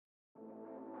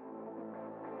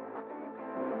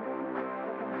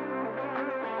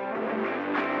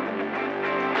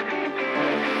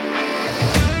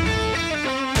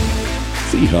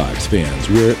Seahawks fans,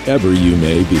 wherever you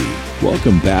may be,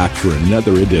 welcome back for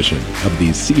another edition of the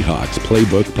Seahawks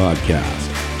Playbook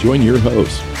Podcast. Join your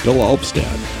host, Bill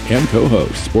Alvstad, and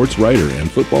co-host, sports writer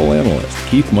and football analyst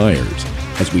Keith Myers,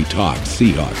 as we talk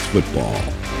Seahawks football.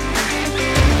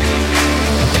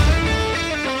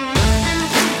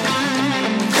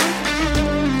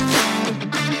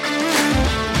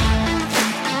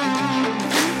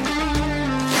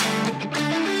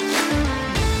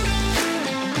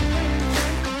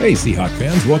 Hey, Seahawk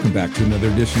fans. Welcome back to another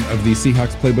edition of the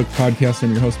Seahawks Playbook Podcast.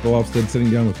 I'm your host, Bill Alvstad,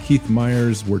 sitting down with Keith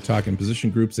Myers. We're talking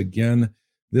position groups again.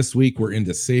 This week, we're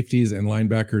into safeties and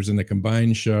linebackers in the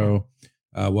combined show.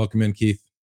 Welcome in, Keith.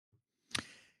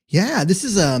 Yeah, this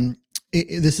is an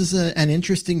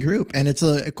interesting group, and it's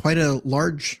quite a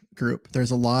large group. There's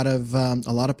a lot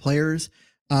of players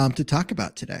to talk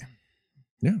about today.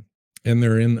 Yeah, and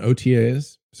they're in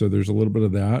OTAs, so there's a little bit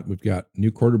of that. We've got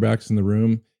new quarterbacks in the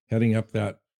room heading up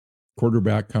that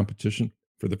quarterback competition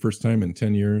for the first time in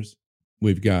 10 years.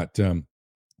 We've got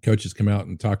coaches come out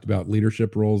and talked about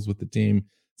leadership roles with the team.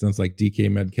 Sounds like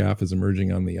DK Metcalf is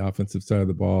emerging on the offensive side of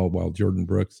the ball, while Jordan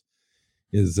Brooks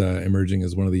is emerging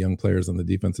as one of the young players on the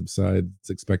defensive side. It's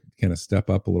expected to kind of step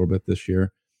up a little bit this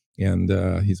year. And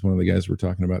he's one of the guys we're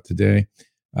talking about today.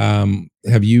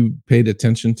 Have you paid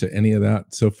attention to any of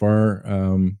that so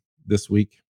far this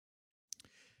week?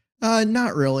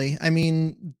 Not really. I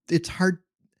mean, it's hard.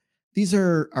 These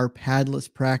are our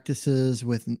padless practices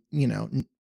with,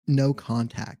 no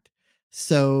contact.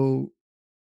 So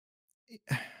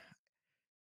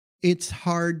it's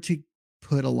hard to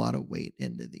put a lot of weight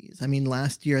into these. I mean,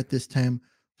 last year at this time,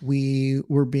 we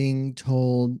were being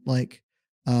told, like,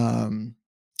 looking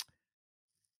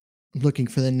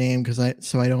for the name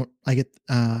that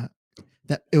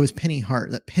it was Penny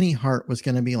Hart, that Penny Hart was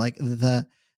going to be like the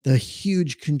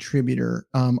huge contributor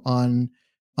on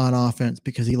offense,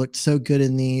 because he looked so good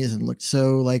in these and looked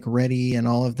so like ready and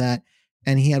all of that.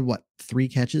 And he had 3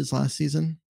 catches last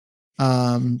season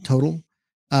total.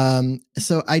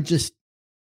 So I just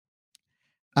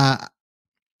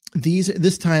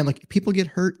this time, like, people get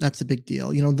hurt, that's a big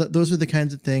deal. Those are the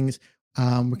kinds of things.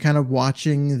 We're kind of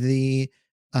watching the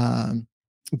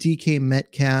DK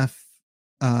Metcalf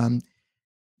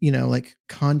like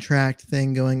contract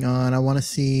thing going on. I want to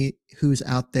see who's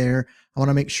out there. I want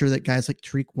to make sure that guys like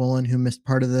Tariq Woolen, who missed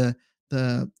part of the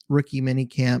rookie mini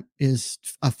camp, is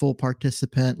a full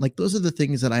participant. Like, those are the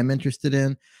things that I'm interested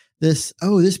in. This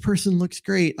person looks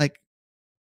great. Like,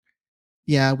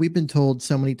 yeah, we've been told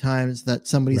so many times that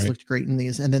somebody's looked great in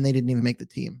these, and then they didn't even make the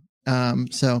team.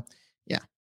 So yeah.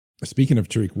 Speaking of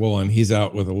Tariq Woolen, he's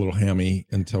out with a little hammy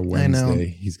until Wednesday.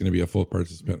 He's going to be a full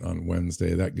participant on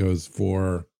Wednesday. That goes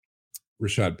for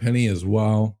Rashad Penny as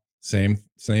well. Same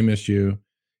issue.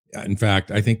 In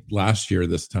fact, I think last year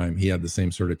this time he had the same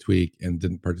sort of tweak and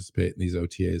didn't participate in these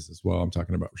OTAs as well. I'm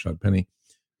talking about Rashad Penny.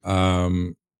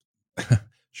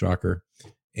 Shocker.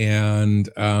 And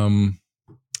I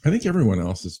think everyone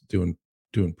else is doing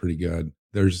pretty good.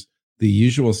 There's the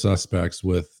usual suspects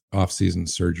with off-season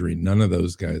surgery. None of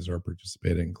those guys are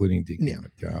participating, including DK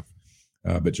Metcalf.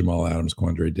 But Jamal Adams,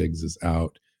 Quandre Diggs is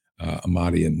out.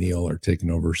 Amadi and Neal are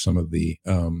taking over some of the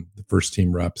first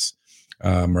team reps.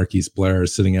 Marquise Blair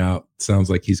is sitting out. Sounds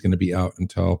like he's going to be out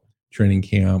until training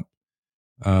camp.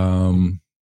 So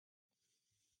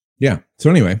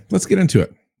anyway, let's get into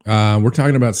it. We're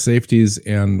talking about safeties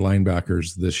and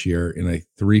linebackers this year in a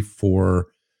 3-4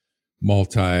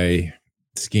 multi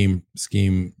scheme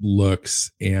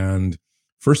looks. And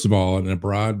first of all, in a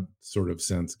broad sort of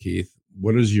sense, Keith,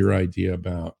 what is your idea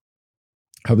about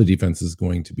how the defense is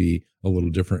going to be a little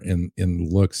different in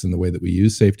looks in the way that we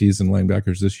use safeties and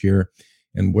linebackers this year?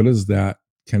 And what does that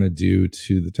kind of do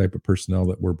to the type of personnel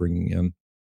that we're bringing in?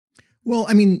 Well,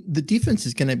 I mean, the defense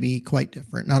is going to be quite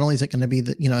different. Not only is it going to be a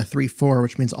 3-4,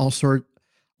 which means all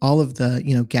of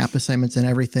the, gap assignments and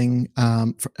everything,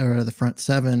 or the front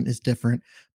seven is different,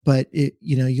 but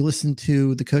you listen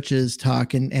to the coaches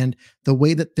talk and the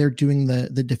way that they're doing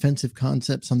the defensive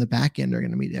concepts on the back end are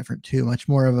going to be different too. Much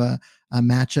more of a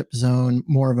matchup zone,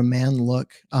 more of a man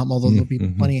look, although there'll be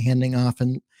plenty of handing off,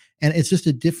 and it's just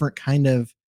a different kind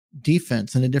of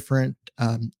defense and a different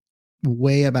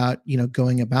way about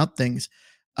going about things.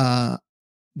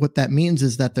 What that means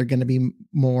is that they're going to be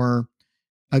more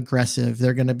aggressive.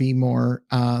 They're going to be more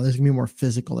there's going to be more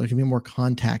physical. There's going to be more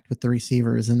contact with the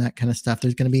receivers and that kind of stuff.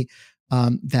 There's going to be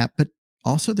that, but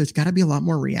also there's got to be a lot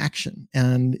more reaction,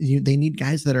 and they need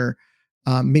guys that are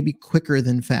maybe quicker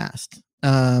than fast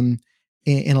in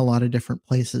a lot of different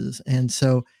places. And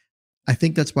so I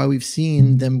think that's why we've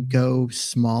seen them go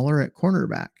smaller at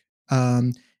cornerback,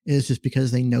 is just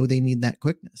because they know they need that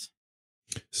quickness.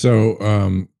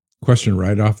 So, question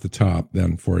right off the top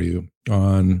then for you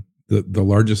on the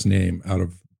largest name out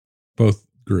of both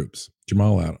groups,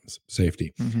 Jamal Adams,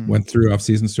 safety, went through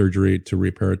offseason surgery to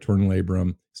repair a torn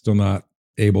labrum, still not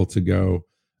able to go.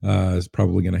 Is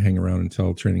probably going to hang around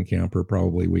until training camp or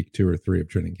probably week 2 or 3 of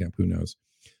training camp. Who knows?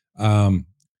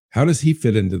 How does he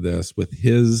fit into this with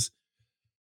his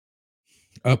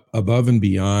up above and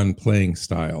beyond playing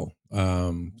style?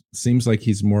 Seems like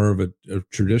he's more of a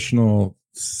traditional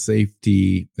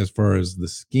safety as far as the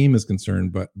scheme is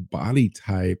concerned, but body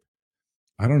type,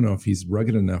 I don't know if he's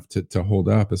rugged enough to hold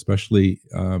up, especially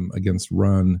against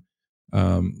run,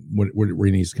 where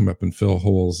he needs to come up and fill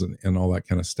holes and all that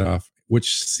kind of stuff,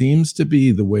 which seems to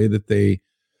be the way that the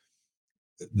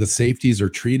safeties are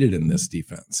treated in this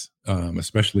defense,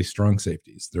 especially strong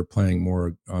safeties. They're playing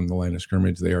more on the line of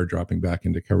scrimmage. They are dropping back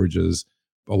into coverages.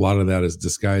 A lot of that is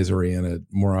disguise oriented.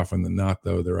 More often than not,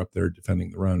 though, they're up there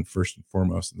defending the run first and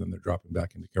foremost, and then they're dropping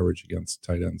back into coverage against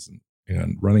tight ends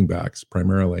and running backs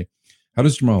primarily. How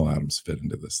does Jamal Adams fit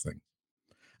into this thing?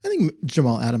 I think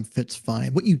Jamal Adams fits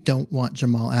fine. What you don't want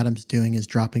Jamal Adams doing is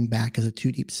dropping back as a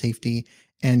 2 deep safety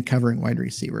and covering wide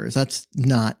receivers. That's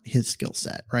not his skill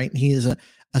set, right? He is a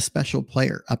special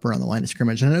player up around the line of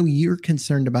scrimmage. And I know you're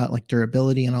concerned about like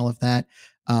durability and all of that.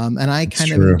 And I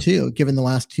kind of am too, given the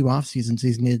last 2 off seasons,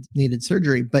 he's needed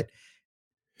surgery. But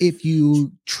if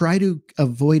you try to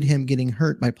avoid him getting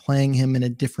hurt by playing him in a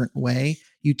different way,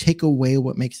 you take away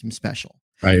what makes him special.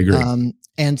 I agree.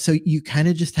 And so you kind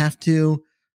of just have to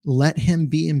let him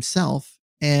be himself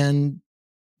and,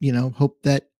 hope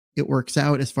that it works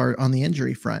out as far on the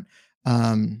injury front.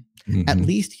 At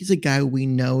least he's a guy we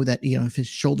know that, if his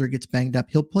shoulder gets banged up,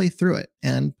 he'll play through it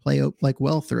and play like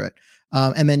well through it.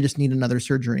 And then just need another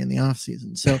surgery in the off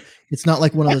season. So it's not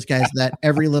like one of those guys that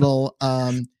every little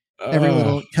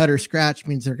cut or scratch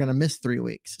means they're going to miss 3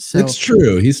 weeks. So it's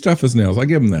true. He's tough as nails. I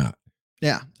give him that.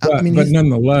 Yeah. But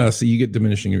nonetheless, you get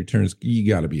diminishing returns. You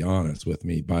got to be honest with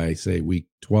me. By say week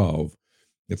 12,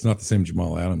 it's not the same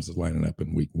Jamal Adams is lining up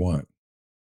in week 1.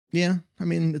 Yeah.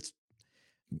 It's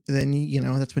then,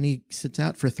 that's when he sits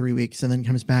out for 3 weeks and then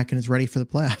comes back and is ready for the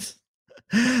playoffs.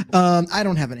 I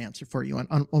don't have an answer for you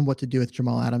on what to do with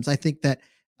Jamal Adams. I think that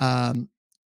I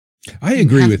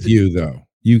agree with you, though.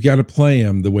 You got to play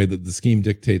him the way that the scheme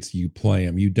dictates you play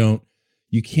him. You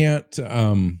can't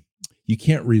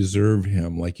reserve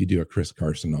him like you do a Chris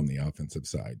Carson on the offensive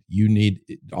side.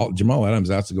 Jamal Adams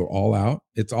has to go all out.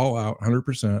 It's all out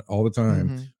 100% all the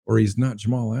time, or he's not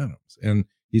Jamal Adams. And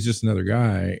he's just another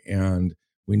guy. And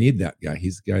we need that guy.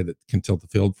 He's the guy that can tilt the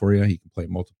field for you. He can play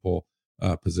multiple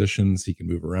positions. He can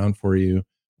move around for you.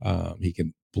 He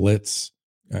can blitz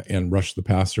and rush the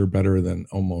passer better than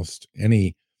almost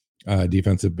any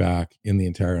defensive back in the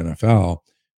entire NFL.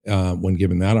 When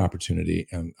given that opportunity.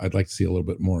 And I'd like to see a little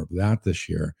bit more of that this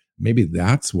year. Maybe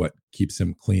that's what keeps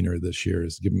him cleaner this year,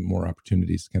 is give him more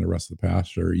opportunities to kind of rush the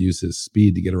passer, or use his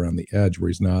speed to get around the edge where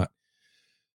he's not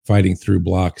fighting through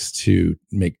blocks to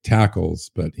make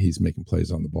tackles, but he's making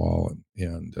plays on the ball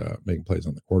and making plays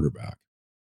on the quarterback.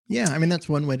 Yeah. That's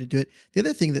one way to do it. The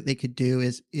other thing that they could do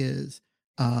is if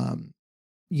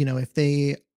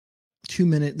they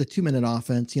 2-minute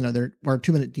offense, or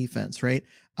 2-minute defense, right?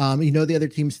 The other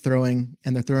team's throwing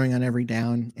and they're throwing on every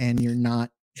down and you're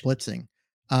not blitzing,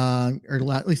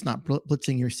 or at least not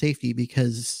blitzing your safety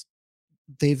because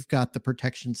they've got the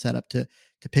protection set up to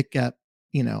pick up,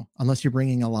 unless you're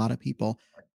bringing a lot of people,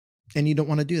 and you don't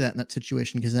want to do that in that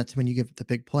situation because that's when you give the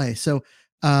big play. So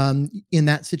in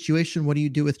that situation, what do you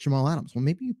do with Jamal Adams? Well,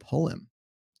 maybe you pull him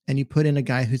and you put in a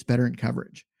guy who's better in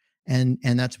coverage. And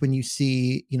that's when you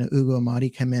see, Ugo Amadi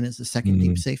come in as the second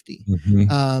deep safety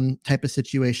type of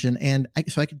situation. And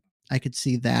I could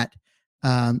see that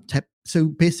type. So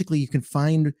basically you can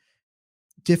find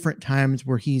different times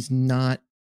where he's not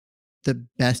the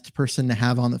best person to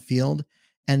have on the field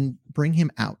and bring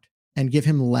him out and give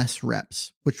him less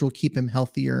reps, which will keep him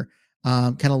healthier,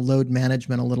 kind of load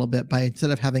management a little bit by,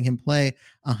 instead of having him play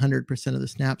 100% of the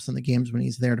snaps in the games when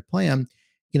he's there to play them,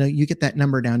 you get that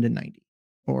number down to 90.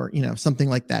 Or, something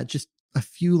like that. Just a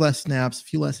few less snaps, a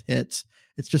few less hits.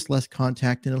 It's just less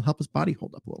contact, and it'll help his body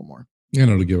hold up a little more. And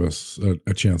it'll give us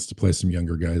a chance to play some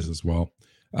younger guys as well.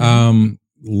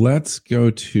 Let's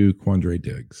go to Quandre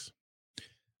Diggs.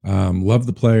 Love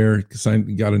the player.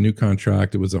 Got a new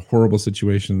contract. It was a horrible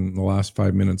situation in the last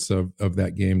 5 minutes of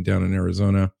that game down in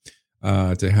Arizona.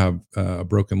 To have a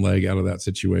broken leg out of that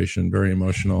situation, very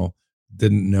emotional.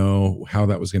 Didn't know how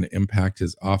that was going to impact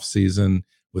his offseason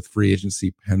with free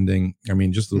agency pending.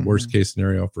 Just the worst case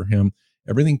scenario for him.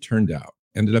 Everything turned out.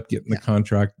 Ended up getting the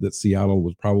contract that Seattle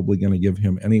was probably going to give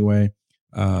him anyway.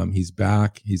 He's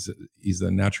back. He's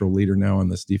a natural leader now on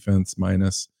this defense,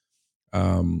 minus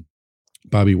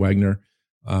Bobby Wagner.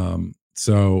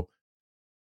 So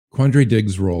Quandre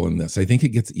Diggs' role in this, I think it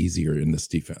gets easier in this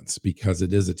defense because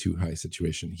it is a too high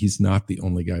situation. He's not the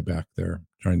only guy back there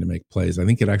trying to make plays. I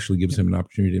think it actually gives him an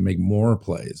opportunity to make more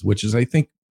plays, which is, I think,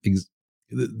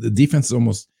 the defense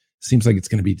almost seems like it's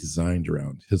going to be designed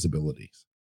around his abilities.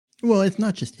 Well, it's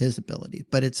not just his ability,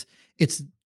 but it's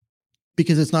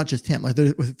because it's not just him. Like,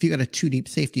 if you got a 2 deep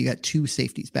safety, you got 2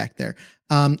 safeties back there.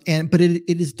 But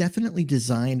it is definitely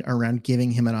designed around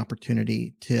giving him an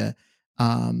opportunity to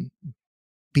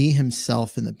be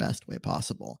himself in the best way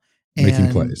possible. And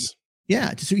making plays.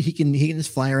 Yeah. So he can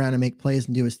just fly around and make plays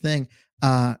and do his thing.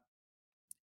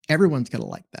 Everyone's going to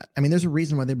like that. I mean, there's a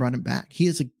reason why they brought him back. He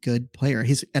is a good player.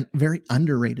 He's a very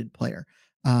underrated player.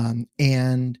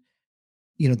 And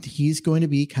he's going to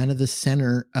be kind of the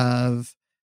center of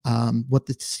what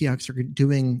the Seahawks are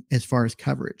doing as far as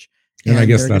coverage. And I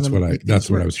guess that's what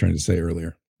I was trying to say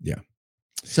earlier. Yeah.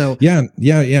 So yeah,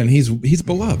 and he's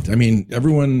beloved. I mean,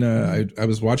 everyone. I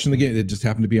was watching the game. It just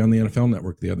happened to be on the NFL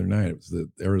Network the other night. It was the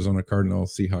Arizona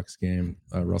Cardinals Seahawks game,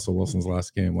 Russell Wilson's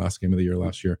last game of the year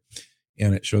last year,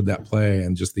 and it showed that play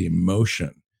and just the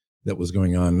emotion that was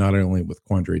going on, not only with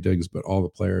Quandre Diggs but all the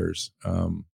players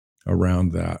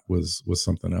around that was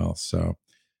something else. So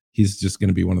he's just going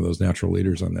to be one of those natural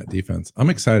leaders on that defense.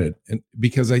 I'm excited, and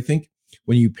because I think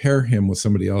when you pair him with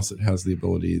somebody else that has the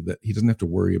ability that he doesn't have to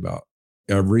worry about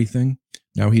everything.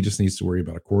 Now he just needs to worry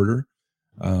about a quarter.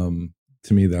 To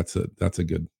me, that's a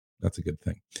good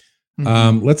thing.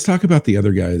 Mm-hmm. Let's talk about the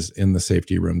other guys in the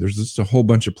safety room. There's just a whole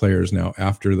bunch of players now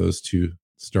after those 2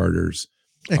 starters.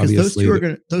 Because those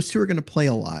two are going to play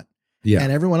a lot. Yeah.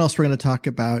 And everyone else we're going to talk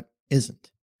about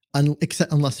isn't,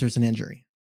 except unless there's an injury.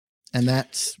 And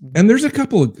there's a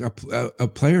couple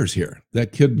of players here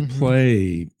that could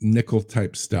play nickel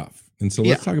type stuff. And so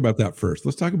let's talk about that first.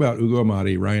 Let's talk about Ugo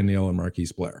Amadi, Ryan Neal, and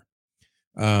Marquise Blair.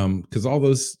 Because all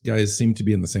those guys seem to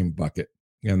be in the same bucket.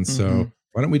 And so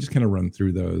why don't we just kind of run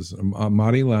through those?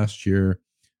 Amadi last year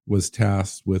was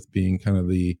tasked with being kind of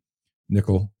the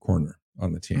nickel corner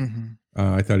on the team.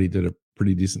 I thought he did a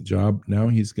pretty decent job. Now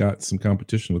he's got some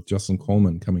competition with Justin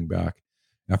Coleman coming back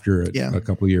after a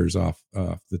couple of years off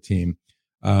the team.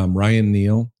 Ryan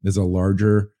Neal is a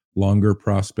longer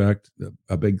prospect,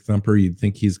 a big thumper. You'd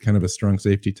think he's kind of a strong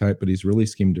safety type, but he's really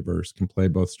scheme diverse, can play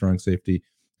both strong safety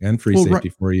and free safety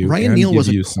for you. Ryan Neal was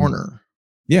a corner.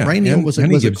 Ryan Neal was a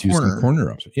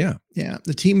corner. Option. Yeah.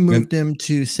 The team moved him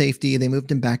to safety. They moved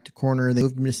him back to corner. They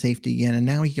moved him to safety again, and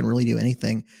now he can really do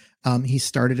anything. He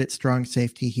started at strong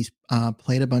safety. He's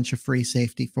played a bunch of free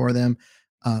safety for them.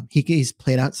 He's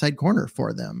played outside corner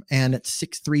for them, and at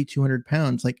 6'3", 200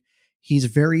 pounds, like, he's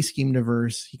very scheme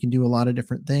diverse. He can do a lot of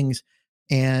different things,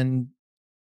 and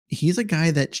he's a guy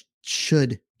that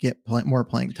should get more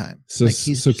playing time. So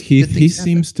Keith, he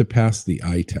seems to pass the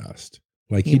eye test.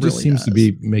 Like, he just really seems to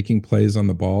be making plays on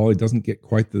the ball. He doesn't get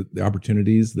quite the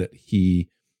opportunities that he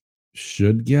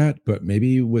should get, but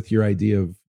maybe with your idea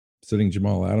of sitting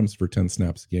Jamal Adams for 10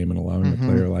 snaps a game and allowing a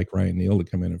player like Ryan Neal to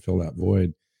come in and fill that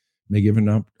void may give him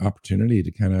an opportunity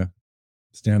to kind of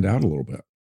stand out a little bit.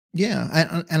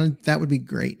 Yeah, and that would be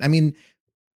great. I mean,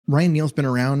 Ryan Neal's been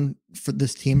around for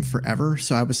this team forever.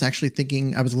 So I was actually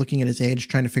thinking, I was looking at his age,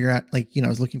 trying to figure out, I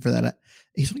was looking for that.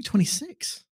 He's only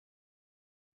 26.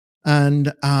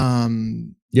 And I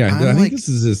think this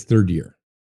is his 3rd year.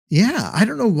 Yeah, I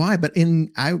don't know why, but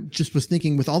I just was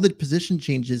thinking with all the position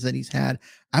changes that he's had,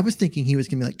 I was thinking he was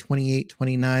going to be like 28,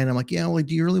 29. I'm like, yeah, well,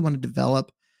 do you really want to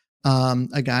develop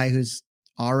a guy who's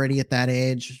already at that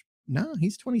age? No,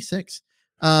 he's 26.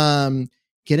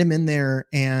 Get him in there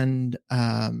and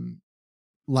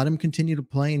let him continue to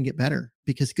play and get better,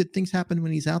 because good things happen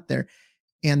when he's out there.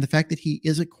 And the fact that he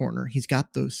is a corner, he's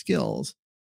got those skills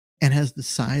and has the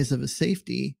size of a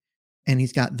safety, and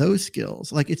he's got those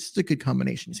skills. Like, it's just a good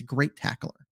combination. He's a great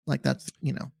tackler. Like, that's,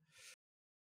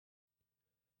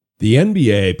 The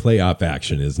NBA playoff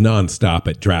action is nonstop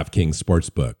at DraftKings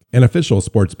Sportsbook, an official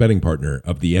sports betting partner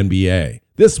of the NBA.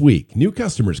 This week, new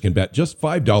customers can bet just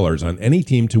 $5 on any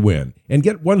team to win and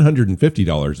get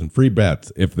 $150 in free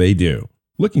bets if they do.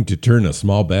 Looking to turn a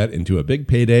small bet into a big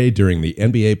payday during the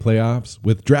NBA playoffs?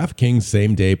 With DraftKings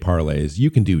same-day parlays, you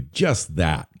can do just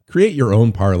that. Create your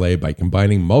own parlay by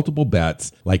combining multiple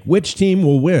bets like which team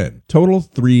will win, total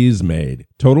threes made,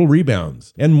 total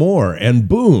rebounds, and more, and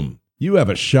boom, you have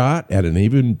a shot at an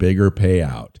even bigger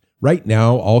payout. Right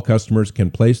now, all customers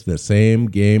can place the same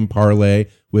game parlay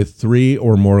with 3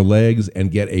 or more legs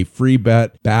and get a free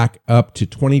bet back up to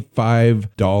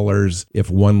 $25 if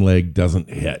one leg doesn't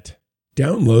hit.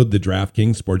 Download the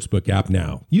DraftKings Sportsbook app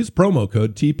now. Use promo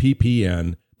code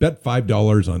TPPN. Bet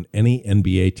 $5 on any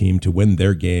NBA team to win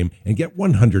their game and get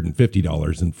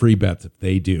 $150 in free bets if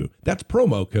they do. That's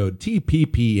promo code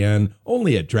TPPN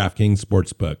only at DraftKings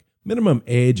Sportsbook. Minimum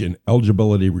age and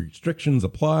eligibility restrictions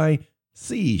apply.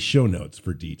 See show notes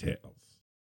for details.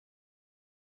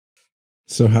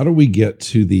 So how do we get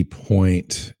to the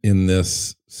point in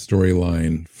this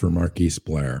storyline for Marquise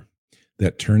Blair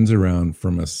that turns around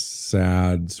from a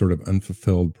sad, sort of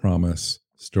unfulfilled promise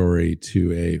story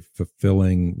to a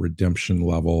fulfilling redemption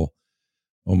level?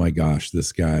 Oh my gosh,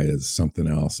 this guy is something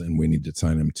else, and we need to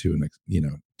sign him to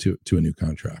to a new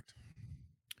contract.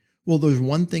 Well, there's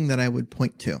one thing that I would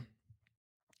point to,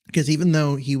 because even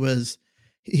though he's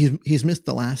missed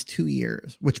the last 2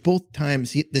 years, which both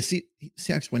times the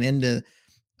Seahawks went into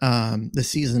the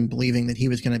season believing that he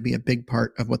was going to be a big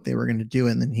part of what they were going to do,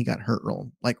 and then he got hurt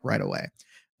right away.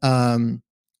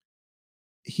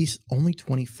 He's only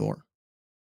 24.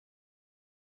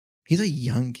 He's a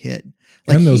young kid,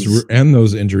 and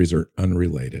those injuries are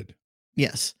unrelated.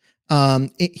 Yes,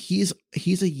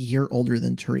 he's a year older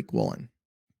than Tariq Woolen.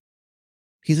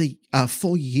 He's a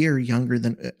full year younger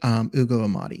than Ugo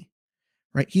Amadi,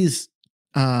 right? He's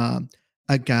a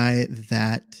guy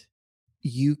that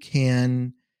you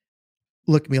can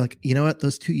look at me like, you know what,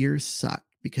 those 2 years suck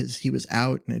because he was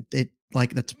out, and it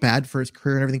like that's bad for his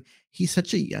career and everything. He's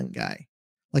such a young guy.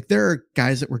 Like, there are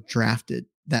guys that were drafted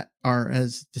that are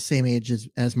as the same age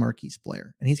as Marquise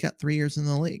Blair, and he's got 3 years in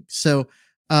the league. So,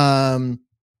 yeah,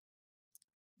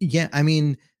 I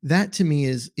mean, that to me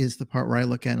is the part where I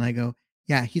look at and I go,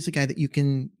 yeah, he's a guy that you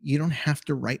don't have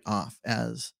to write off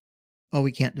as, oh,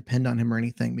 we can't depend on him or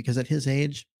anything, because at his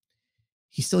age,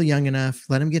 he's still young enough.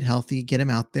 Let him get healthy, get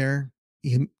him out there.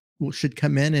 He should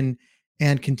come in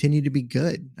and continue to be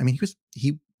good. I mean,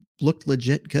 he looked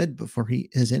legit good before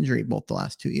his injury, both the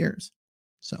last 2 years.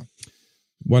 So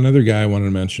one other guy I wanted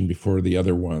to mention before the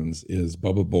other ones is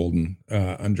Bubba Bolden,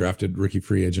 undrafted rookie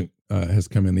free agent, has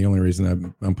come in. The only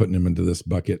reason I'm putting him into this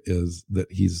bucket is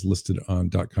that he's listed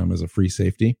on .com as a free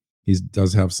safety. He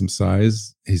does have some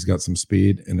size. He's got some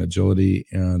speed and agility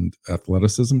and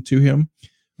athleticism to him.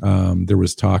 There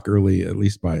was talk early, at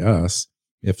least by us,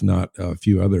 if not a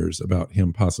few others, about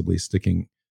him possibly sticking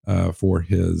for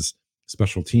his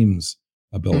special teams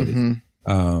ability.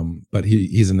 Mm-hmm. But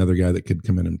he's another guy that could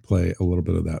come in and play a little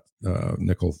bit of that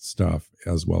nickel stuff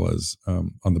as well as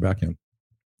on the back end.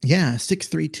 Yeah,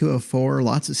 6'3", 204,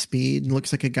 lots of speed.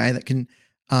 Looks like a guy that can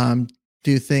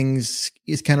do things.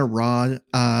 He's kind of raw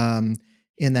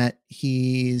in that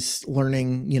he's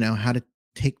learning, how to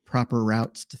take proper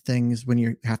routes to things when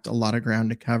you have a lot of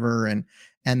ground to cover and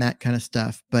that kind of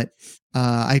stuff. But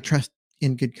I trust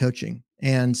in good coaching.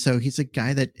 And so he's a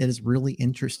guy that is really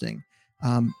interesting.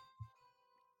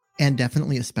 And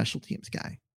definitely a special teams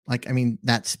guy. Like, I mean,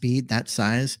 that speed, that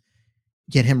size,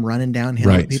 get him running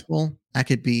downhill at people. That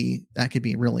could be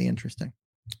really interesting.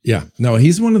 Yeah, no,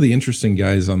 he's one of the interesting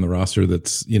guys on the roster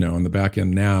that's, on the back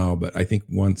end now, but I think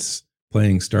once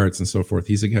playing starts and so forth,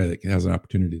 he's a guy that has an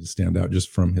opportunity to stand out just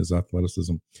from his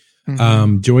athleticism.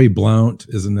 Mm-hmm. Joey Blount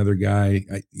is another guy.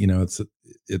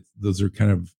 Those are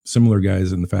kind of similar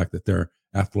guys in the fact that they're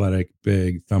athletic,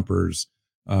 big thumpers,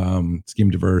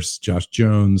 scheme diverse. Josh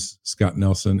Jones, Scott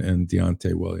Nelson, and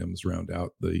Deontay Williams round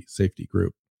out the safety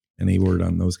group. Any word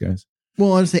on those guys?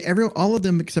 Well, I'd say all of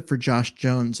them except for Josh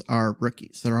Jones are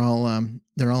rookies. They're all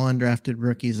undrafted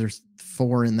rookies. There's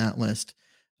 4 in that list.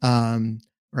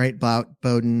 Right?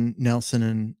 Bowden,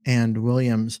 Nelson, and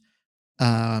Williams.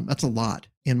 That's a lot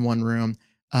in one room.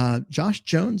 Josh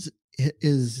Jones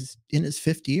is in his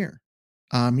 5th year.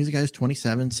 He's a guy who's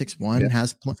 27, 6'1",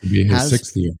 has his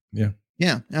 6th year. Yeah.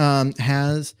 Yeah.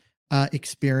 Has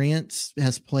experience,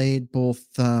 has played both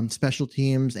special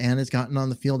teams and has gotten on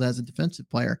the field as a defensive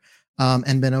player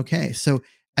and been okay. So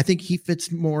I think he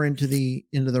fits more into the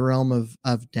realm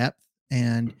of depth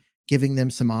and giving them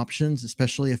some options,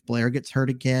 especially if Blair gets hurt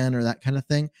again or that kind of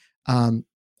thing.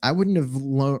 I wouldn't have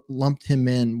lumped him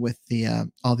in with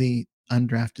all the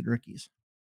undrafted rookies.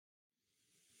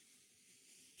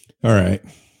 All right.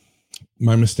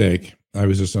 My mistake. I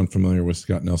was just unfamiliar with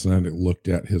Scott Nelson. I hadn't looked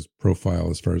at his profile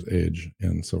as far as age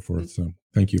and so forth. So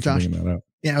thank you for bringing that up.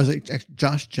 Yeah, I was like,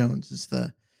 Josh Jones is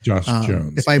the Josh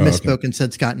Jones. If I misspoke and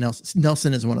said Scott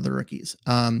Nelson is one of the rookies.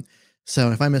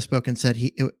 So if I misspoke and said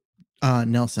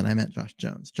Nelson, I meant Josh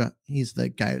Jones. He's the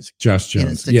guy who's Josh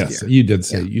Jones. Yes, you did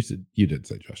say you did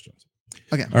say Josh Jones.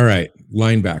 Okay. All right,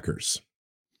 linebackers.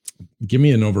 Give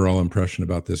me an overall impression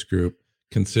about this group,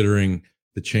 considering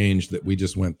the change that we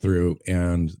just went through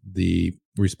and the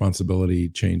responsibility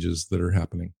changes that are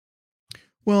happening.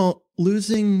 Well,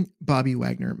 losing Bobby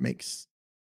Wagner makes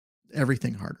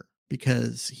everything harder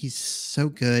because he's so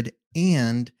good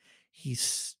and he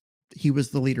was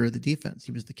the leader of the defense.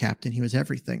 He was the captain. He was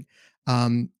everything.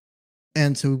 Um,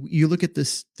 and so you look at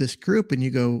this group and you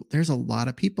go, there's a lot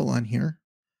of people on here.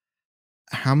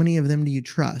 How many of them do you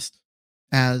trust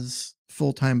as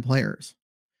full-time players?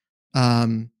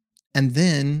 And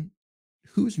then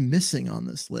who's missing on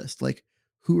this list? Like,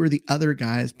 who are the other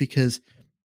guys? Because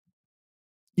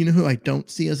you know who I don't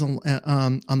see as on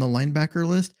the linebacker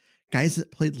list? Guys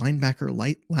that played linebacker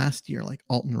light last year, like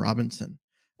Alton Robinson.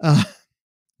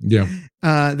 Yeah.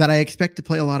 That I expect to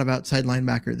play a lot of outside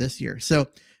linebacker this year. So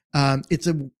it's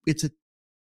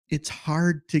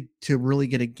hard to really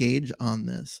get a gauge on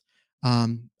this.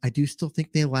 I do still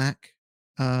think they lack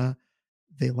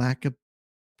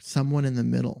someone in the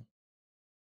middle.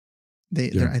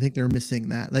 I think they're missing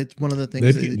that. That's one of the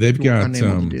things they've got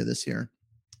unable to do this year.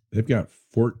 They've got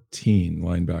 14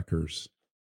 linebackers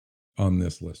on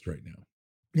this list right now.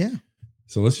 Yeah.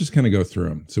 So let's just kind of go through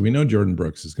them. So we know Jordan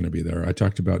Brooks is going to be there. I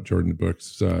talked about Jordan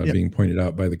Brooks being pointed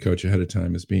out by the coach ahead of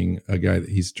time as being a guy that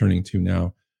he's turning to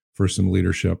now for some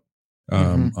leadership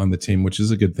on the team, which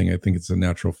is a good thing. I think it's a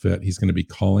natural fit. He's going to be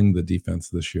calling the defense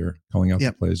this year, calling out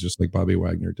the plays just like Bobby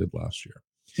Wagner did last year.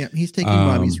 Yeah, he's taking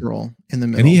Bobby's role in the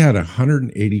middle. And he had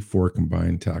 184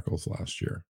 combined tackles last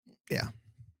year. Yeah.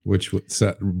 Which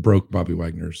broke Bobby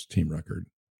Wagner's team record.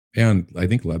 And I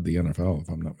think led the NFL, if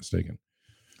I'm not mistaken.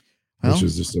 Well, which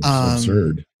is just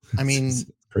absurd. I mean, it's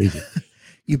crazy.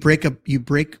 You break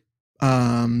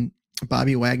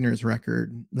Bobby Wagner's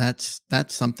record. That's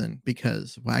something,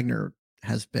 because Wagner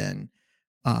has been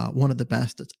one of the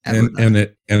best that's ever done.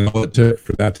 And all it took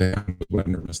for that to happen was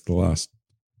Wagner missed the last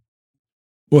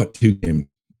 2 games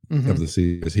of the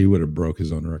season. He would have broke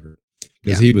his own record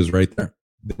because he was right there.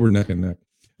 They were neck and neck.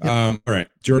 Yep. All right,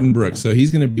 Jordan Brooks. So he's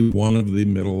going to be one of the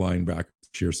middle linebackers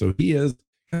this year. So he is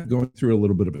kind of going through a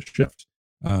little bit of a shift.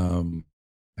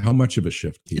 How much of a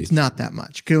shift? Keith? It's not that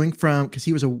much. Going from, because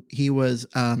he was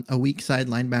a weak side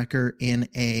linebacker in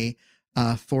a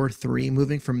 4-3,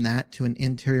 moving from that to an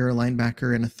interior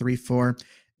linebacker in a 3-4.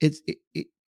 It's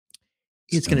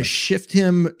going to shift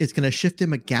him. It's going to shift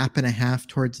him a gap and a half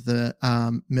towards the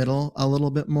middle a little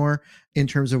bit more in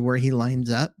terms of where he lines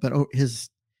up. But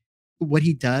what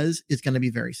he does is going to be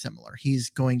very similar.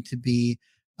 He's going to be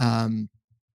off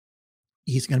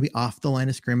the line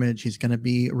of scrimmage. He's going to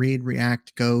be read,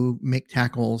 react, go, make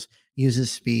tackles, use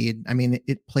his speed. I mean,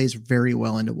 it plays very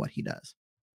well into what he does.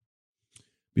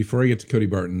 Before I get to Cody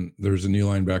Barton, there's a new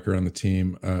linebacker on the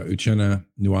team, Uchenna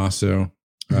Nwaso,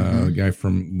 a guy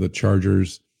from the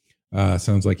Chargers.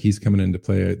 Sounds like he's coming in to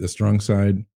play the strong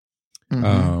side.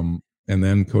 And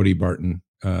then Cody Barton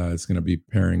is going to be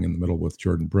pairing in the middle with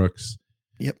Jordan Brooks.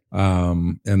 Yep.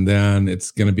 And then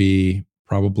it's going to be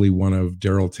probably one of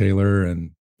Darrell Taylor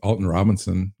and Alton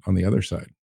Robinson on the other side.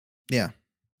 Yeah.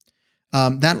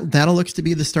 That'll looks to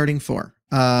be the starting 4.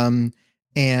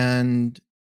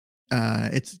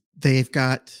 They've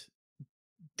got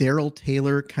Darrell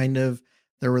Taylor kind of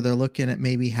there where they're looking at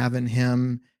maybe having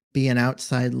him be an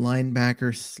outside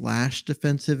linebacker /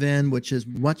 defensive end, which is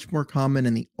much more common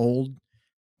in the old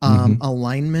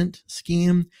alignment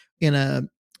scheme. In a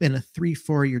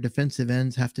 3-4, your defensive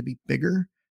ends have to be bigger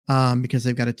because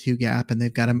they've got a 2 gap and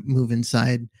they've got to move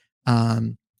inside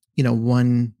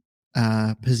one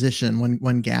position,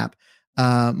 one gap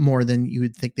more than you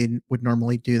would think they would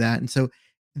normally do that. And so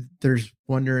there's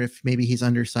wonder if maybe he's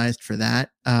undersized for that.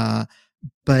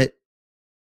 But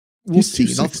we'll see.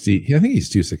 260. I think he's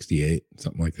 268,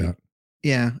 something like that.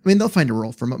 Yeah. I mean, they'll find a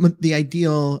role for him. The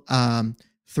ideal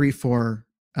 3-4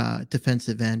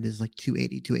 defensive end is like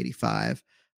 280, 285.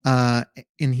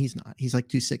 And he's not. He's like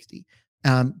 260.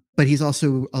 But he's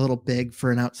also a little big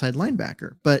for an outside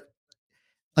linebacker. But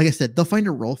like I said, they'll find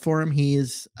a role for him. He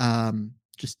is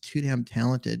just too damn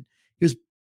talented. He was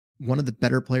one of the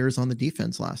better players on the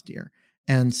defense last year.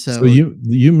 And so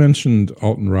you mentioned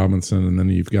Alton Robinson, and then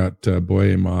you've got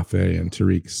Boye Mafe and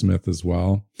Tariq Smith as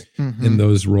well in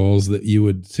those roles that you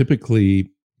would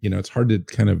typically, it's hard to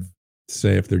kind of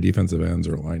say if they're defensive ends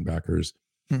or linebackers.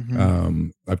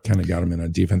 I've kind of got them in a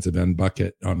defensive end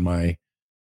bucket on my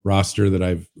roster that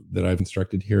I've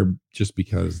instructed here, just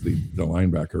because the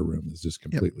linebacker room is just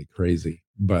completely crazy.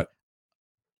 But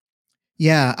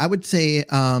yeah, I would say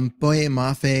Boye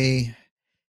Mafe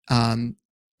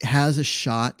has a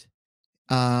shot.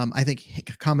 I think a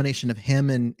combination of him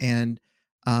and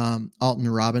Alton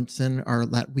Robinson are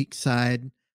that weak side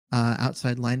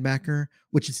outside linebacker,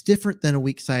 which is different than a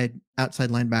weak side outside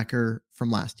linebacker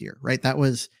from last year, right? That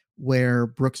was where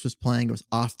Brooks was playing. It was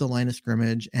off the line of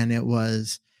scrimmage, and it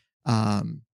was I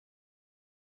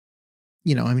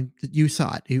mean, you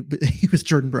saw it. He was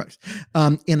Jordan Brooks.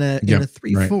 In a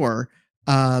 3-4.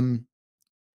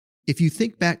 If you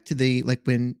think back to the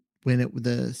when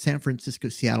the San Francisco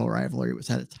Seattle rivalry was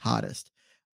at its hottest,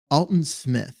 Alden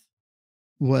Smith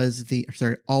was the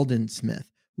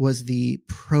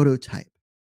prototype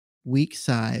weak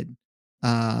side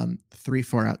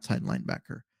 3-4 outside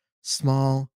linebacker,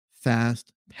 small,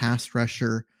 fast, pass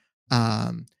rusher,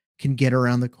 can get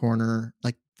around the corner.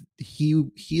 Like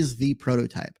he's the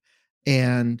prototype,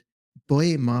 and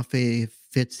Boye Mafe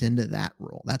fits into that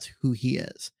role. That's who he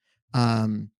is.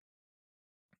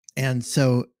 And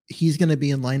so he's going to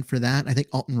be in line for that. I think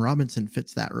Alton Robinson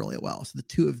fits that really well. So the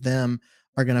two of them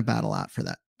are going to battle out for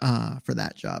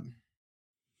that job.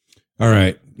 All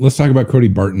right, let's talk about Cody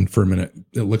Barton for a minute.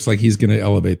 It looks like he's going to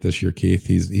elevate this year, Keith.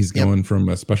 He's going from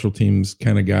a special teams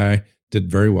kind of guy, did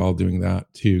very well doing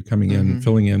that, to coming in,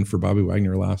 filling in for Bobby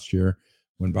Wagner last year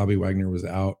when Bobby Wagner was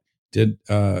out. Did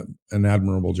an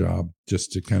admirable job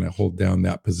just to kind of hold down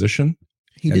that position.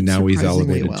 And now he's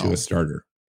elevated to a starter.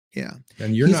 Yeah.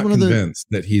 And you're not convinced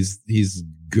that he's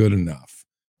good enough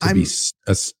to be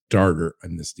a starter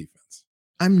in this defense.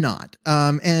 I'm not.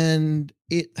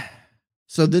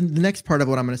 So the next part of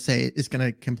what I'm going to say is going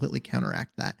to completely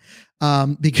counteract that.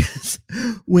 Because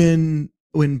when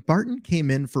Barton came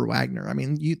in for Wagner, I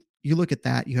mean, you look at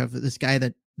that, you have this guy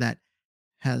that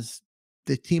has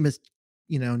the team has,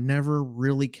 never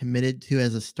really committed to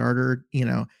as a starter,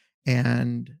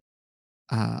 and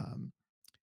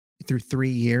through 3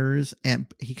 years, and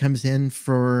he comes in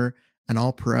for an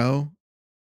all-pro,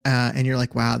 and you're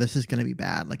like, wow, this is going to be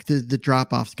bad. Like the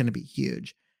drop-off is going to be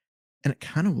huge. And it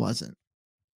kind of wasn't.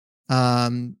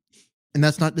 And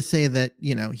that's not to say that,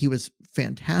 he was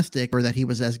fantastic or that he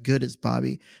was as good as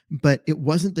Bobby, but it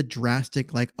wasn't the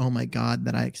drastic, like, oh my God,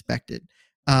 that I expected.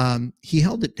 He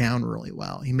held it down really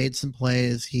well. He made some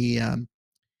plays. He,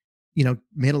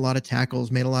 made a lot of tackles,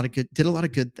 did a lot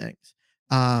of good things.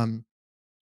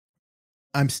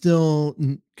 I'm still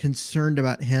concerned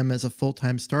about him as a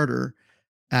full-time starter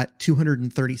at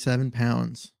 237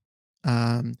 pounds.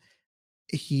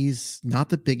 He's not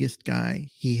the biggest guy.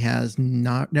 He has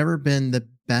never been the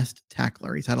best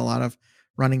tackler. He's had a lot of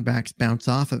running backs bounce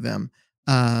off of him.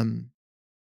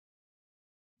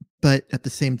 But at the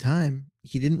same time,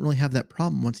 he didn't really have that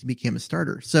problem once he became a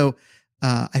starter. So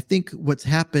I think what's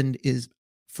happened is,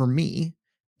 for me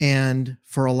and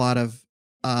for a lot of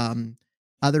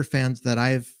other fans that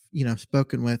I've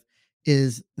spoken with,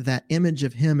 is that image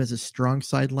of him as a strong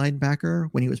side linebacker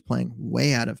when he was playing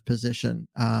way out of position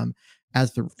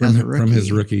as a rookie. From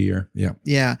his rookie year.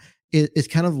 Yeah. It's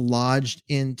kind of lodged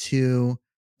into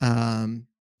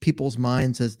people's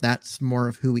minds as that's more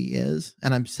of who he is.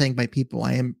 And I'm saying by people,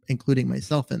 I am including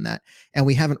myself in that. And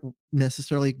we haven't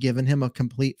necessarily given him a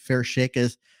complete fair shake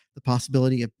as the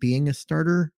possibility of being a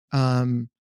starter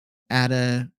at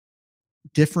a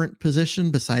different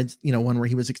position besides, one where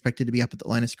he was expected to be up at the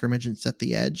line of scrimmage and set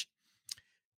the edge.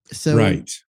 So,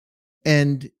 right.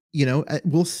 And,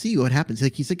 we'll see what happens.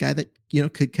 Like, he's a guy that,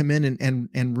 could come in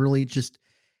and really just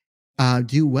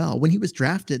do well. When he was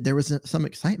drafted, there was some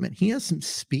excitement. He has some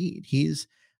speed. He's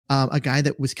a guy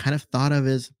that was kind of thought of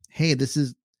as, hey, this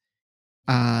is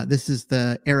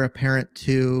the heir apparent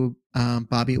to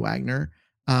Bobby Wagner,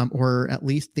 or at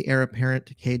least the heir apparent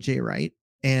to KJ Wright.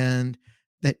 And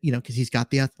that, because he's got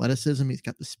the athleticism, he's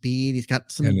got the speed, he's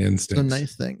got some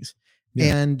nice things.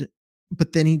 Yeah.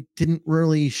 But then he didn't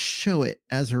really show it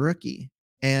as a rookie.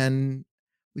 And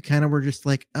we kind of were just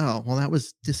like, oh, well, that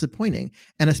was disappointing.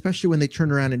 And especially when they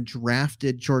turned around and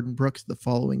drafted Jordan Brooks the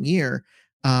following year,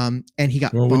 and he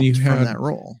got bumped from that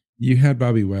role. You had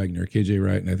Bobby Wagner, KJ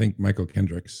Wright, and I think Michael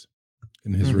Kendricks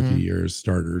in his rookie years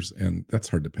starters, and that's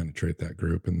hard to penetrate that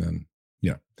group. And then,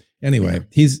 anyway,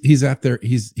 he's out there.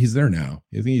 He's there now.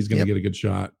 I think he's going to get a good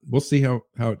shot. We'll see how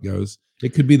it goes.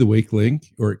 It could be the weak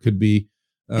link, or it could be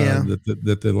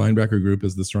that the linebacker group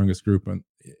is the strongest group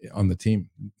on the team.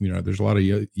 There's a lot of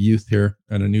youth here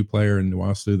and a new player in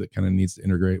Nwasu that kind of needs to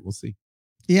integrate. We'll see.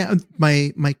 Yeah,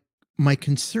 my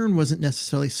concern wasn't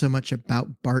necessarily so much about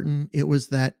Barton. It was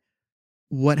that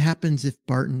what happens if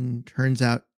Barton turns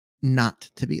out not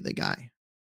to be the guy?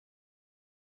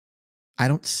 I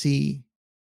don't see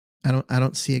a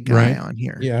guy on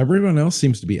here. Yeah, everyone else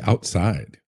seems to be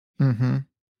outside. Mm-hmm.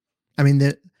 I mean,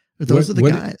 those are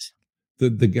the guys. The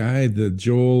guy, the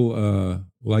Joel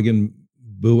Lagan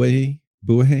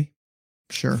Buehe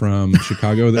sure, from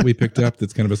Chicago that we picked up,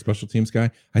 that's kind of a special teams guy.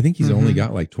 I think he's only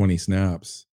got like 20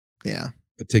 snaps. Yeah,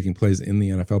 taking plays in the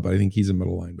NFL, but I think he's a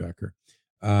middle linebacker.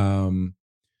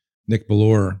 Nick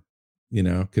Bellore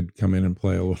could come in and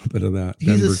play a little bit of that.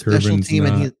 He's Denver a special Curvin's team,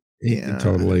 and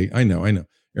totally. I know.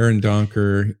 Aaron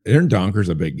Donker's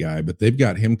a big guy, but they've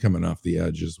got him coming off the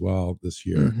edge as well this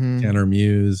year. Mhm. Tanner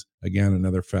Muse, again,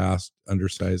 another fast,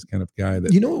 undersized kind of guy.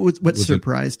 That what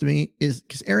surprised me is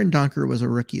because Aaron Donker was a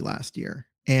rookie last year,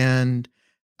 and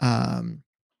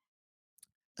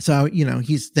so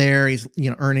he's there, he's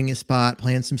earning his spot,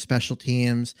 playing some special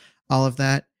teams, all of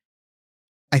that.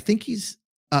 I think he's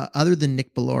other than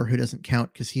Nick Bellore, who doesn't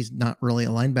count because he's not really a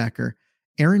linebacker.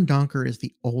 Aaron Donker is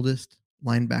the oldest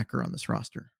linebacker on this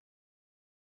roster.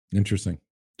 Interesting.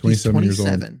 27 years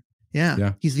old.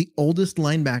 Yeah. He's the oldest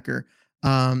linebacker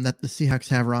that the Seahawks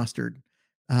have rostered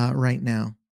right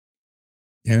now.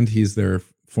 And he's their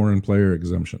foreign player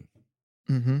exemption.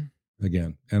 Mm-hmm.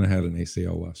 Again, and I had an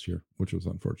ACL last year, which was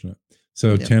unfortunate.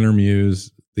 So Tanner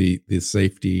Muse, the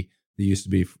safety that used to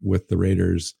be with the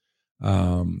Raiders,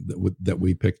 that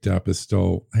we picked up, is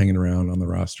still hanging around on the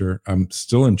roster. I'm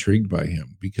still intrigued by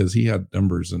him because he had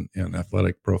numbers and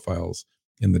athletic profiles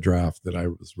in the draft that I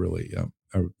was really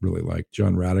liked.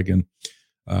 John Radigan,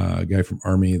 a guy from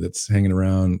Army that's hanging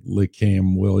around.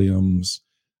 Cam Williams,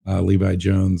 Levi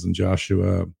Jones, and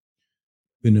Joshua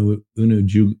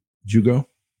Jugo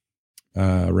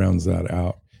rounds that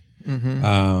out.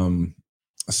 Mm-hmm.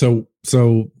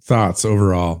 So thoughts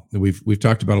overall. We've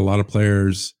talked about a lot of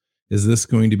players. Is this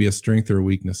going to be a strength or a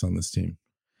weakness on this team?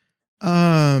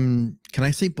 Can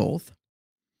I say both?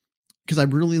 Because I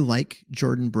really like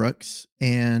Jordan Brooks,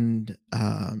 and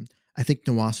I think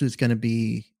Nwasu is going to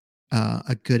be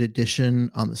a good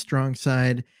addition on the strong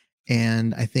side.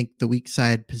 And I think the weak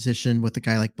side position with a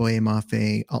guy like Boye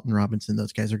Mafe, Alton Robinson,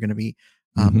 those guys are going to be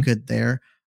good there.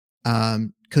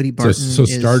 Cody Barton. So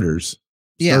starters.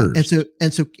 Yeah.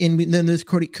 And then there's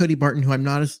Cody Barton, who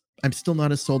I'm still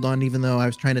not as sold on, even though I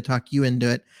was trying to talk you into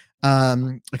it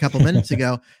a couple minutes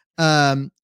ago.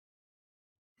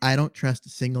 I don't trust a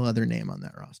single other name on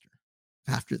that roster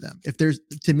after them. If there's,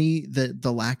 to me,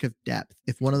 the lack of depth,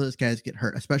 if one of those guys get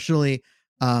hurt, especially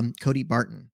Cody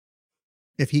Barton,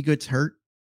 if he gets hurt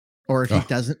or if he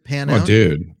doesn't pan out,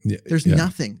 dude, there's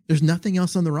nothing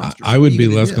else on the roster. I would be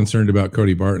less concerned about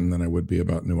Cody Barton than I would be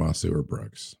about Nwasu or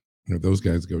Brooks. If those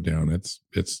guys go down, it's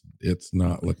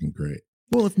not looking great.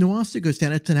 Well, if Nwasu goes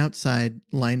down, it's an outside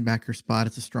linebacker spot.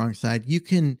 It's a strong side. You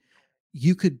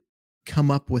could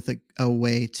come up with a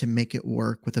way to make it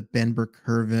work with a Ben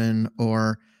Burke-Kirven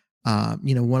or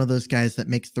one of those guys that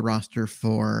makes the roster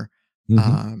for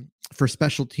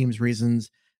special teams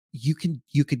reasons. You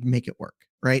could make it work,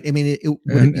 right? I mean,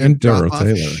 and Darrell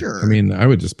Taylor. Sure. I mean, I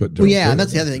would just put Darrell Taylor. And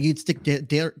that's the other thing. You'd stick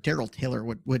Darrell Taylor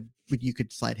would you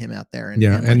could slide him out there.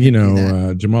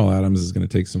 Jamal Adams is going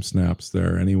to take some snaps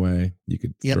there anyway. You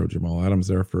could throw Jamal Adams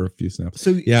there for a few snaps.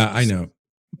 So I know.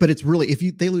 But it's really,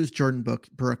 if they lose Jordan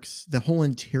Brooks, the whole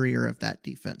interior of that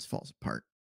defense falls apart.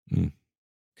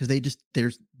 Because they just,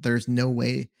 there's no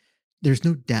way, there's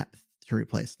no depth to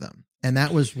replace them. And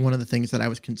that was one of the things that I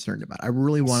was concerned about. I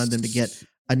really wanted them to get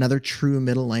another true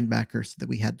middle linebacker so that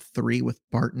we had three with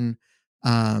Barton,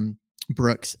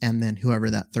 Brooks, and then whoever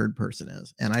that third person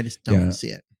is. And I just don't see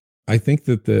it. I think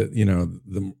that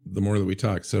the more that we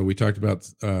talk, so we talked about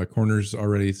corners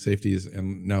already, safeties,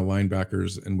 and now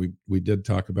linebackers, and we did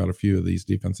talk about a few of these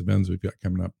defensive ends we've got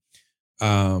coming up.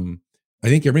 I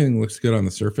think everything looks good on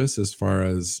the surface as far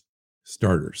as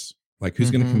starters, like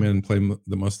who's going to come in and play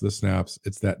the most of the snaps.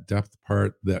 It's that depth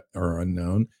part that are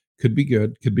unknown. Could be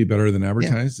good, could be better than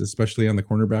advertised, especially on the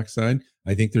cornerback side.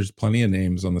 I think there's plenty of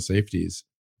names on the safeties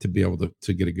to be able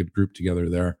to get a good group together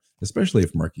there, especially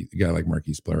if a guy like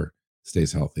Marquise Blair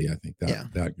stays healthy. I think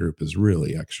that group is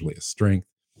really actually a strength.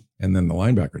 And then the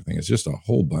linebacker thing is just a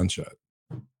whole bunch of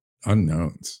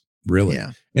unknowns, really.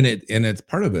 Yeah. And it's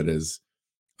part of it is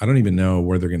I don't even know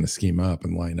where they're going to scheme up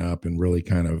and line up, and really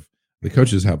kind of the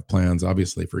coaches have plans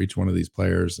obviously for each one of these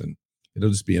players, and it'll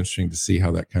just be interesting to see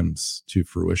how that comes to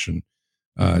fruition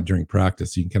during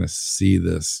practice. You can kind of see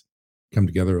this come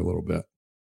together a little bit.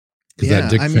 Because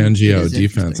that Dick Fangio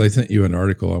defense, I sent you an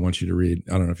article I want you to read.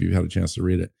 I don't know if you had a chance to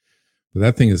read it, but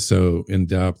that thing is so in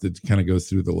depth. It kind of goes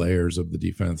through the layers of the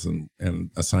defense and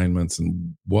assignments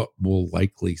and what we'll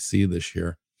likely see this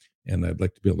year. And I'd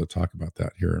like to be able to talk about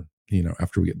that here,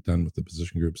 after we get done with the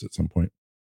position groups at some point.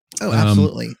 Oh,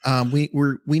 absolutely.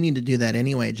 We need to do that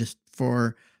anyway, just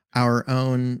for our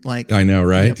own, I know,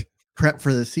 right? Prep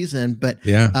for the season. But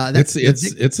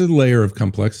it's a layer of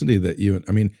complexity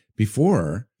that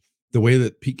before, the way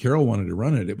that Pete Carroll wanted to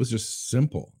run it, it was just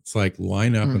simple. It's like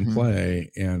line up and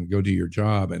play and go do your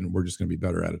job, and we're just going to be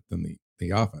better at it than the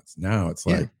offense. Now it's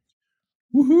like,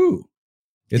 woohoo!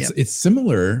 It's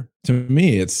similar to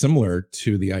me. It's similar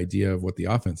to the idea of what the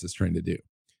offense is trying to do.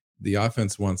 The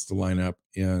offense wants to line up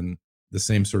in the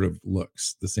same sort of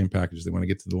looks, the same package. They want to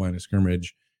get to the line of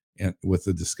scrimmage and with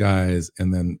the disguise,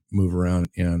 and then move around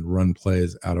and run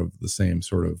plays out of the same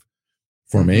sort of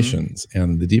formations.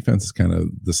 And the defense is kind of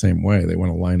the same way. They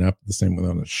want to line up the same way. They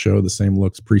want to show the same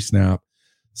looks pre-snap,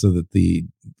 so that the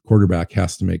quarterback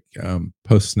has to make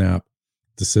post-snap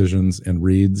decisions and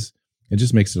reads. It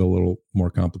just makes it a little more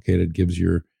complicated, gives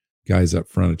your guys up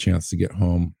front a chance to get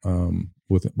home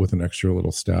with an extra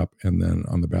little step. And then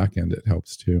on the back end, it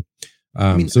helps too.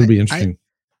 So it'll be interesting.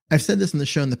 I've said this in the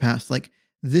show in the past, like,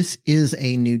 this is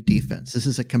a new defense. This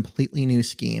is a completely new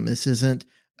scheme. This isn't,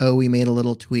 oh, we made a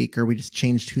little tweak or we just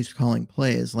changed who's calling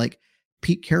plays. Like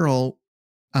Pete Carroll,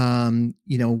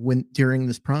 when during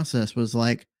this process was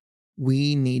like,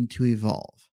 we need to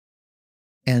evolve.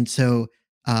 And so,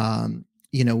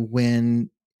 when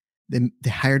they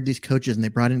hired these coaches and they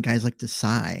brought in guys like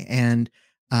Desai, and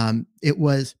it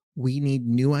was, we need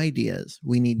new ideas.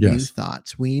 We need new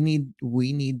thoughts. We need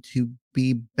to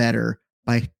be better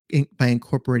by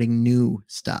incorporating new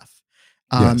stuff.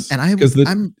 And I'm just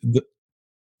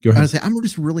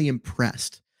really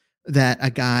impressed that a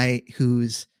guy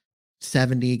who's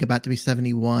 70, about to be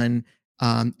 71,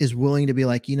 is willing to be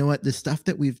like, you know what, the stuff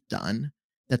that we've done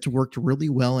that's worked really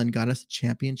well and got us a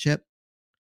championship,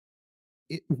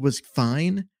 it was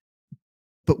fine,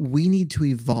 but we need to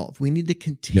evolve. We need to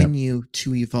continue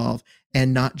to evolve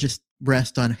and not just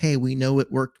rest on, hey, we know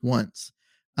it worked once,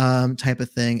 type of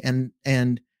thing.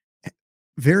 And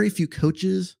very few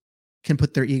coaches can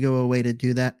put their ego away to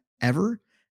do that ever.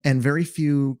 And very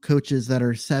few coaches that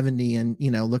are 70 and,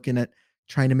 looking at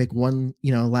trying to make one,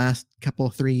 last couple,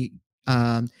 3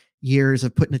 years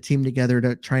of putting a team together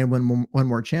to try and win one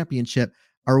more championship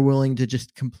are willing to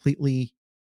just completely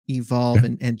evolve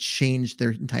and change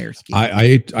their entire scheme.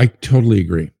 I totally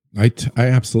agree. I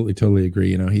absolutely totally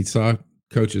agree. He saw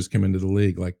coaches come into the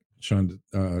league like Sean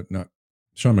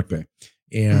McVay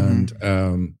and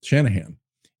Shanahan,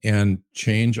 and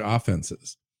change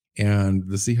offenses. And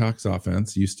the Seahawks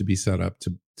offense used to be set up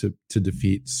to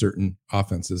defeat certain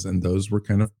offenses, and those were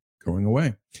kind of going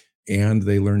away. And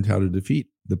they learned how to defeat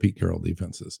the Pete Carroll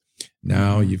defenses.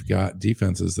 Now you've got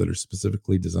defenses that are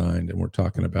specifically designed, and we're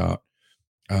talking about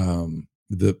the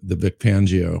Vic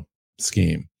Fangio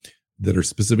scheme, that are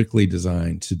specifically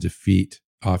designed to defeat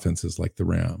offenses like the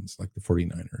Rams, like the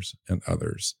 49ers and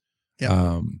others.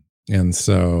 And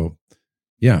so,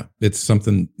 it's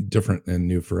something different and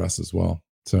new for us as well.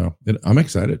 So I'm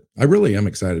excited. I really am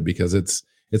excited, because it's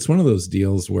one of those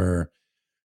deals where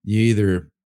you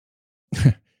either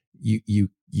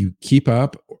you keep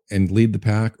up and lead the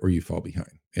pack, or you fall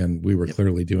behind. And we were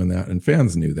clearly doing that, and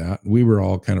fans knew that. We were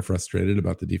all kind of frustrated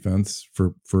about the defense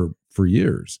for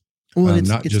years. Well, it's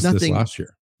not just this last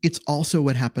year. It's also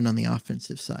what happened on the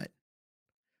offensive side,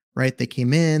 right? They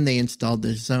came in, they installed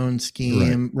the zone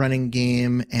scheme, running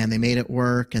game, and they made it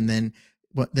work. And then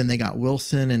they got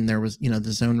Wilson, and there was,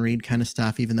 the zone read kind of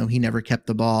stuff, even though he never kept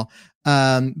the ball.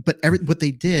 But what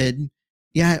they did,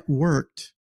 it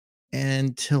worked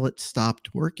until it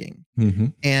stopped working.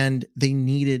 And they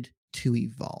needed to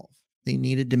evolve. They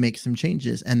needed to make some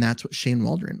changes. And that's what Shane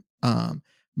Waldron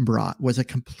brought, was a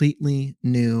completely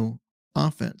new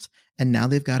offense. And now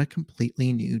they've got a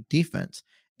completely new defense.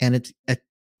 And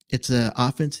it's a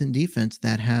offense and defense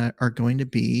that are going to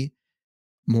be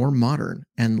more modern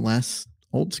and less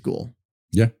old school.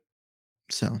 Yeah.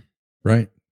 So. Right.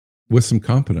 With some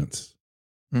competence.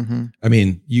 I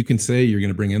mean, you can say you're going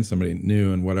to bring in somebody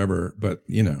new and whatever, but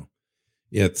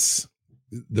it's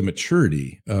the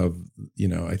maturity of,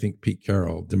 I think Pete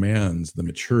Carroll demands the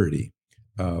maturity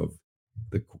of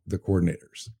the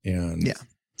coordinators. And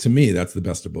to me, that's the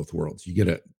best of both worlds. You get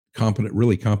a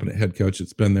really competent head coach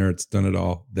that's been there, it's done it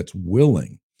all, that's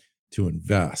willing to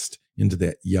invest into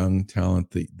that young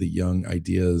talent, the young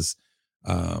ideas,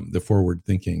 the forward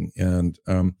thinking. And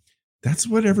that's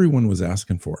what everyone was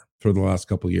asking for the last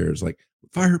couple of years. Like,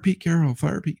 fire Pete Carroll,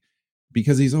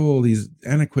 because he's old, he's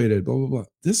antiquated, blah, blah, blah.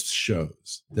 This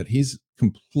shows that he's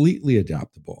completely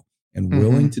adaptable and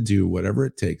willing to do whatever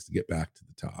it takes to get back to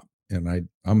the top. And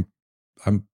I'm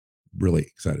really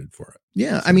excited for it.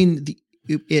 Yeah. So. I mean,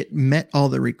 it met all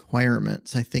the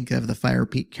requirements, I think, of the fire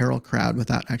Pete Carroll crowd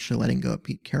without actually letting go of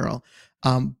Pete Carroll,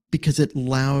 because it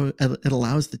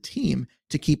allows the team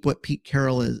to keep what Pete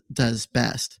Carroll does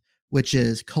best, which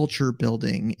is culture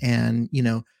building and,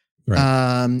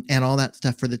 and all that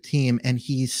stuff for the team. And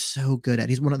he's so good at it.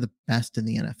 He's one of the best in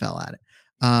the NFL at it,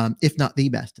 if not the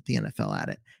best at the NFL at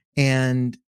it.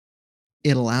 And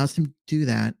it allows him to do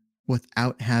that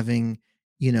without having,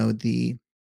 the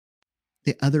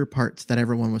the other parts that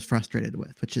everyone was frustrated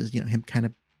with, which is, him kind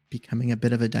of becoming a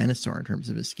bit of a dinosaur in terms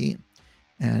of his scheme.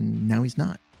 And now he's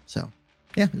not. So,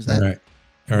 yeah, there's that.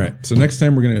 All right. So next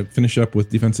time we're going to finish up with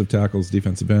defensive tackles,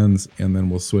 defensive ends, and then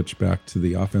we'll switch back to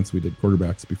the offense. We did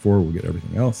quarterbacks before. We'll get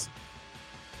everything else.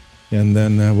 And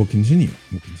then we'll continue.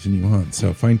 We'll continue on.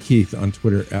 So find Keith on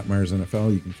Twitter at Myers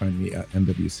NFL. You can find me at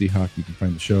MW Seahawk. You can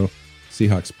find the show,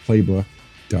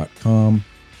 SeahawksPlaybook.com.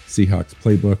 Seahawks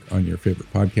Playbook on your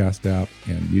favorite podcast app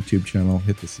and YouTube channel.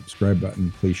 Hit the subscribe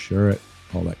button. Please share it.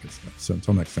 All that good stuff. So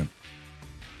until next time,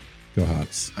 go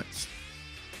Hawks.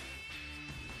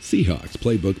 Seahawks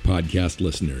Playbook podcast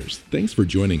listeners, thanks for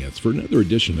joining us for another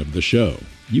edition of the show.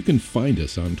 You can find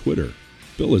us on Twitter.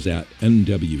 Bill is at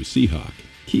NW Seahawk.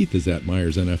 Keith is at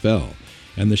Myers NFL.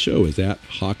 And the show is at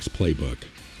Hawks Playbook.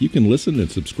 You can listen and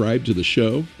subscribe to the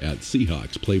show at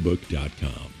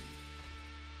SeahawksPlaybook.com.